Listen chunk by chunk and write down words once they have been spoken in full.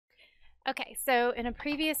Okay, so in a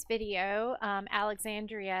previous video,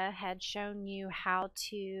 Alexandria had shown you how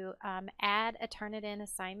to add a Turnitin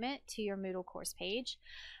assignment to your Moodle course page.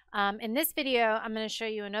 In this video, I'm going to show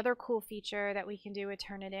you another cool feature that we can do with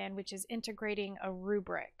Turnitin, which is integrating a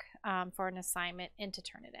rubric for an assignment into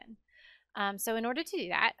Turnitin. So in order to do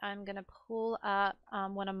that, I'm going to pull up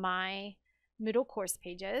one of my Moodle course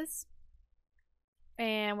pages,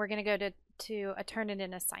 and we're going to go to a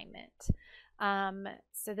Turnitin assignment.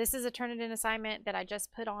 So this is a Turnitin assignment that I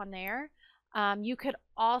just put on there. You could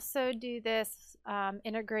also do this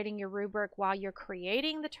integrating your rubric while you're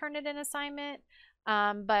creating the Turnitin assignment,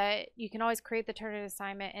 but you can always create the Turnitin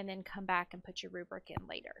assignment and then come back and put your rubric in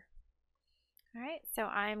later. All right, so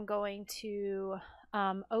I'm going to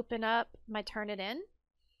open up my Turnitin,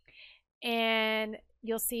 and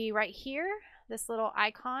you'll see right here this little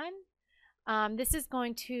icon. This is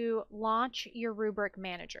going to launch your rubric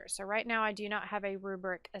manager. So right now I do not have a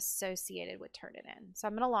rubric associated with Turnitin. So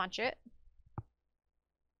I'm going to launch it.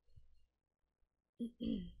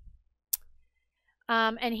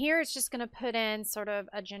 And here it's just going to put in sort of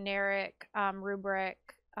a generic rubric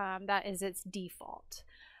that is its default.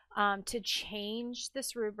 To change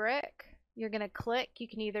this rubric, you're going to click. You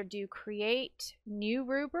can either do create new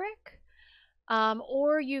rubric,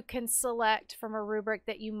 or you can select from a rubric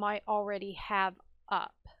that you might already have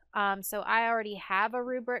up. So I already have a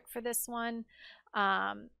rubric for this one.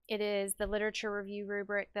 It is the literature review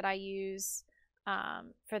rubric that I use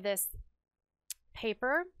for this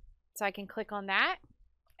paper. So I can click on that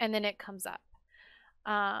and then it comes up.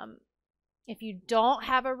 If you don't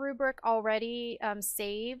have a rubric already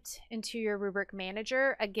saved into your rubric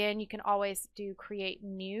manager, again, you can always do create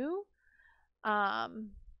new.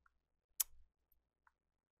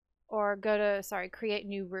 Or go to, create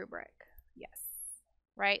new rubric. Yes,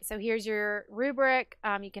 right? So here's your rubric.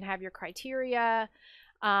 You can have your criteria.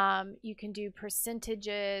 You can do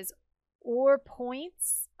percentages or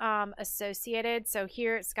points associated. So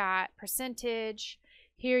here it's got percentage.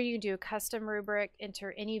 Here you can do a custom rubric,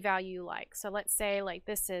 enter any value you like. So let's say like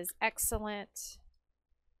this is excellent,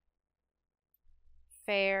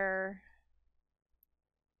 fair,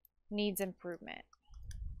 needs improvement.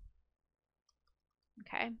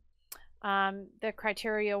 Okay. The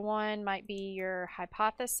criteria 1 might be your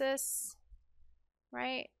hypothesis,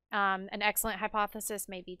 right? An excellent hypothesis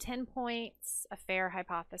may be 10 points, a fair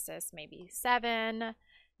hypothesis may be 7,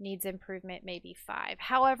 needs improvement may be 5,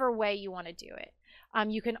 however way you want to do it.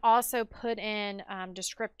 You can also put in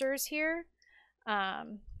descriptors here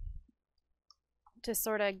to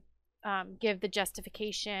sort of give the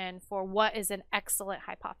justification for what is an excellent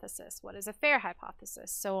hypothesis, what is a fair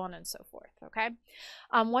hypothesis, so on and so forth. Okay.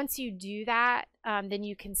 Once you do that, then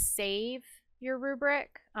you can save your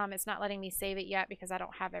rubric. It's not letting me save it yet because I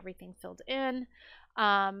don't have everything filled in.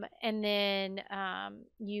 And then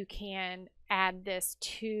you can add this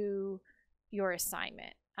to your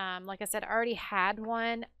assignment. Like I said, I already had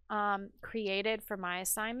one created for my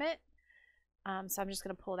assignment. So I'm just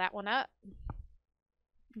going to pull that one up.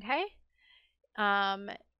 Okay.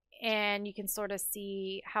 And you can sort of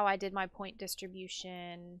see how I did my point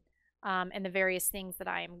distribution and the various things that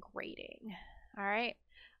I am grading. All right.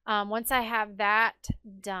 Once I have that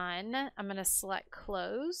done, I'm going to select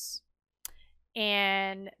close,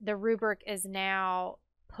 and the rubric is now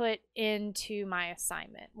put into my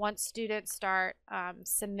assignment. Once students start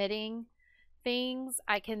submitting things,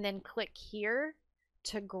 I can then click here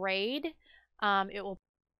to grade. It will,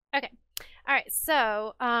 okay. All right,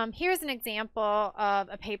 so here's an example of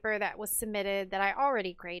a paper that was submitted that I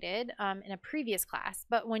already graded in a previous class.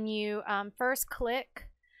 But when you first click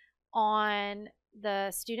on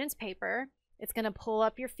the student's paper, it's going to pull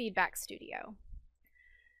up your feedback studio.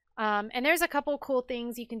 And there's a couple cool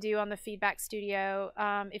things you can do on the feedback studio.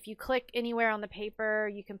 If you click anywhere on the paper,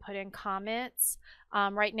 you can put in comments.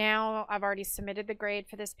 Right now, I've already submitted the grade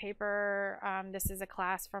for this paper. This is a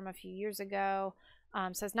class from a few years ago.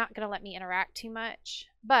 So it's not going to let me interact too much,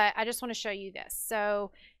 but I just want to show you this.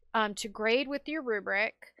 So to grade with your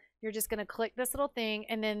rubric, you're just going to click this little thing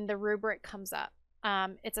and then the rubric comes up.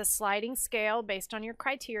 It's a sliding scale based on your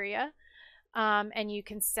criteria, and you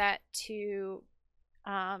can set to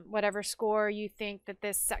whatever score you think that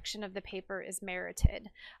this section of the paper is merited.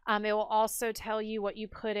 It will also tell you what you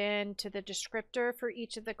put into the descriptor for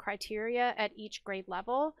each of the criteria at each grade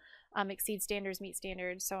level. Exceed standards, meet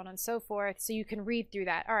standards, so on and so forth. So you can read through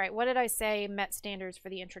that. All right, what did I say met standards for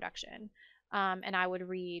the introduction? And I would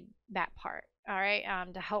read that part, all right,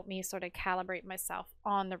 to help me sort of calibrate myself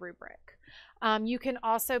on the rubric. You can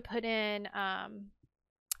also put in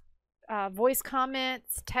voice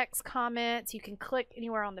comments, text comments. You can click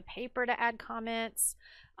anywhere on the paper to add comments.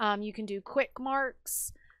 You can do quick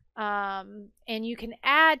marks, and you can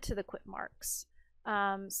add to the quick marks.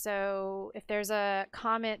 So if there's a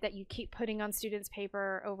comment that you keep putting on students'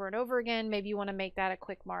 paper over and over again, maybe you want to make that a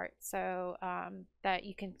quick mark so that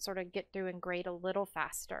you can sort of get through and grade a little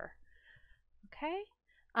faster. Okay.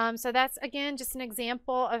 So that's, again, just an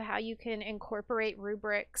example of how you can incorporate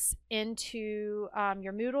rubrics into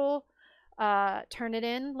your Moodle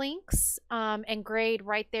TurnItIn links and grade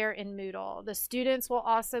right there in Moodle. The students will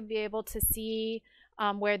also be able to see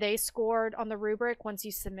where they scored on the rubric once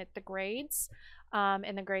you submit the grades,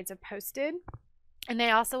 and the grades are posted. And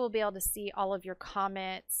they also will be able to see all of your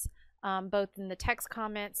comments, both in the text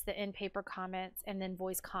comments, the in-paper comments, and then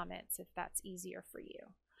voice comments if that's easier for you.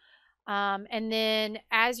 And then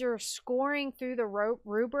as you're scoring through the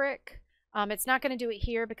rubric, it's not going to do it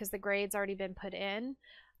here because the grade's already been put in.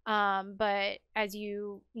 But as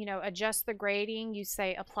you adjust the grading, you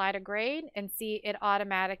say apply to grade and see it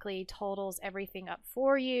automatically totals everything up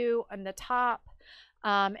for you on the top.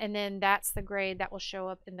 And then that's the grade that will show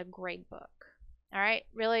up in the grade book. All right,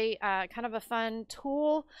 really kind of a fun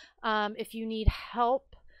tool. If you need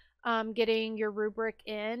help getting your rubric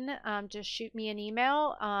in, just shoot me an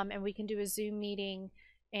email and we can do a Zoom meeting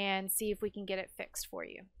and see if we can get it fixed for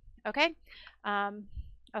you. Okay,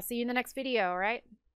 I'll see you in the next video. All right.